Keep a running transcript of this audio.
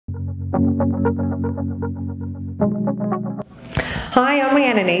Hi, I'm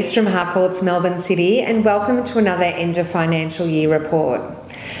Rhiannon East from Harcourt's Melbourne City, and welcome to another end of financial year report.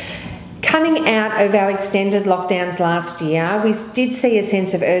 Coming out of our extended lockdowns last year, we did see a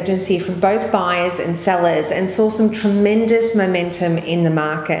sense of urgency from both buyers and sellers and saw some tremendous momentum in the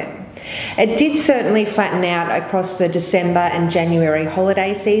market. It did certainly flatten out across the December and January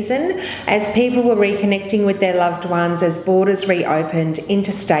holiday season as people were reconnecting with their loved ones as borders reopened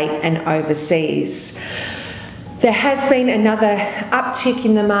interstate and overseas. There has been another uptick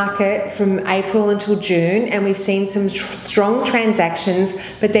in the market from April until June, and we've seen some strong transactions,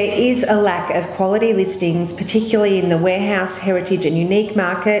 but there is a lack of quality listings, particularly in the warehouse, heritage and unique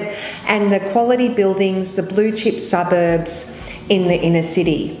market, and the quality buildings, the blue chip suburbs in the inner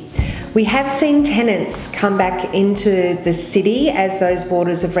city. We have seen tenants come back into the city as those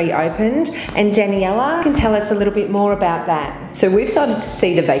borders have reopened, and Daniela can tell us a little bit more about that. So we've started to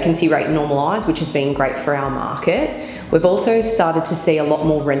see the vacancy rate normalise, which has been great for our market. We've also started to see a lot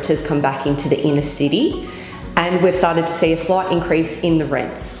more renters come back into the inner city, and we've started to see a slight increase in the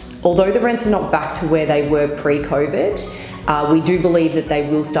rents. Although the rents are not back to where they were pre-COVID, we do believe that they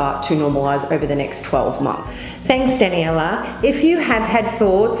will start to normalise over the next 12 months. Thanks, Daniela. If you have had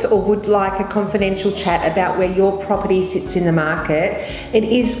thoughts or would like a confidential chat about where your property sits in the market, it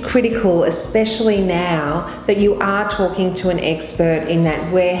is critical, especially now, that you are talking to an expert in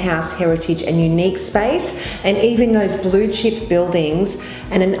that warehouse, heritage and unique space, and even those blue chip buildings,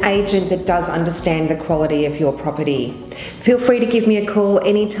 and an agent that does understand the quality of your property. Feel free to give me a call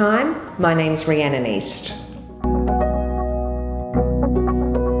anytime. My name's Rhiannon East.